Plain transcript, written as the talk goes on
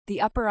The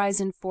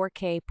Upperizon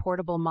 4K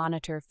portable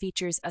monitor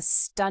features a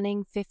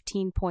stunning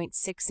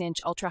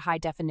 15.6-inch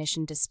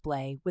ultra-high-definition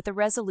display with a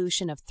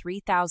resolution of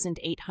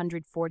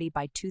 3,840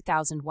 by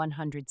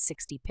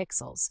 2,160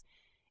 pixels,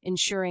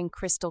 ensuring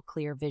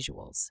crystal-clear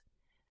visuals.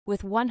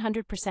 With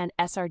 100%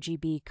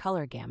 sRGB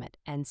color gamut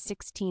and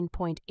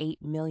 16.8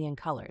 million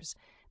colors,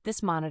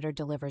 this monitor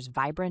delivers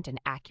vibrant and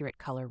accurate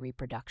color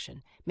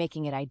reproduction,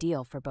 making it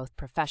ideal for both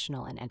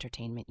professional and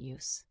entertainment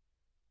use.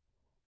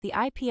 The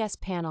IPS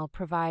panel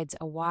provides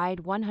a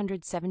wide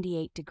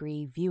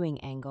 178-degree viewing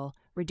angle,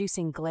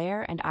 reducing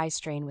glare and eye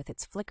strain with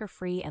its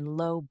flicker-free and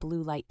low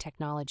blue light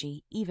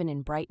technology, even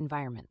in bright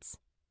environments.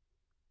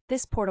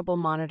 This portable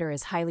monitor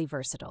is highly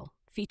versatile,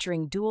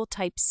 featuring dual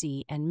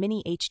Type-C and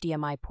mini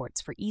HDMI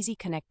ports for easy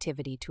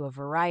connectivity to a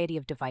variety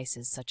of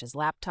devices such as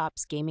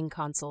laptops, gaming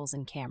consoles,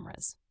 and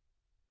cameras.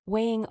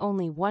 Weighing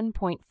only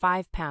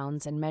 1.5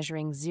 pounds and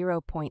measuring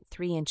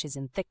 0.3 inches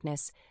in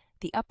thickness,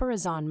 the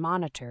Upperizon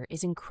monitor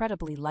is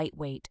incredibly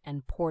lightweight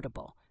and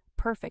portable,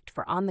 perfect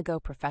for on-the-go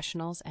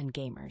professionals and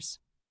gamers.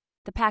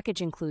 The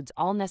package includes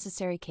all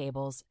necessary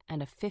cables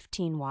and a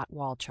 15-watt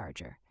wall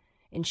charger,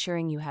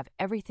 ensuring you have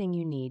everything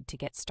you need to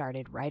get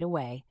started right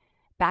away,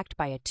 backed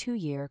by a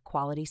 2-year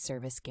quality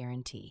service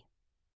guarantee.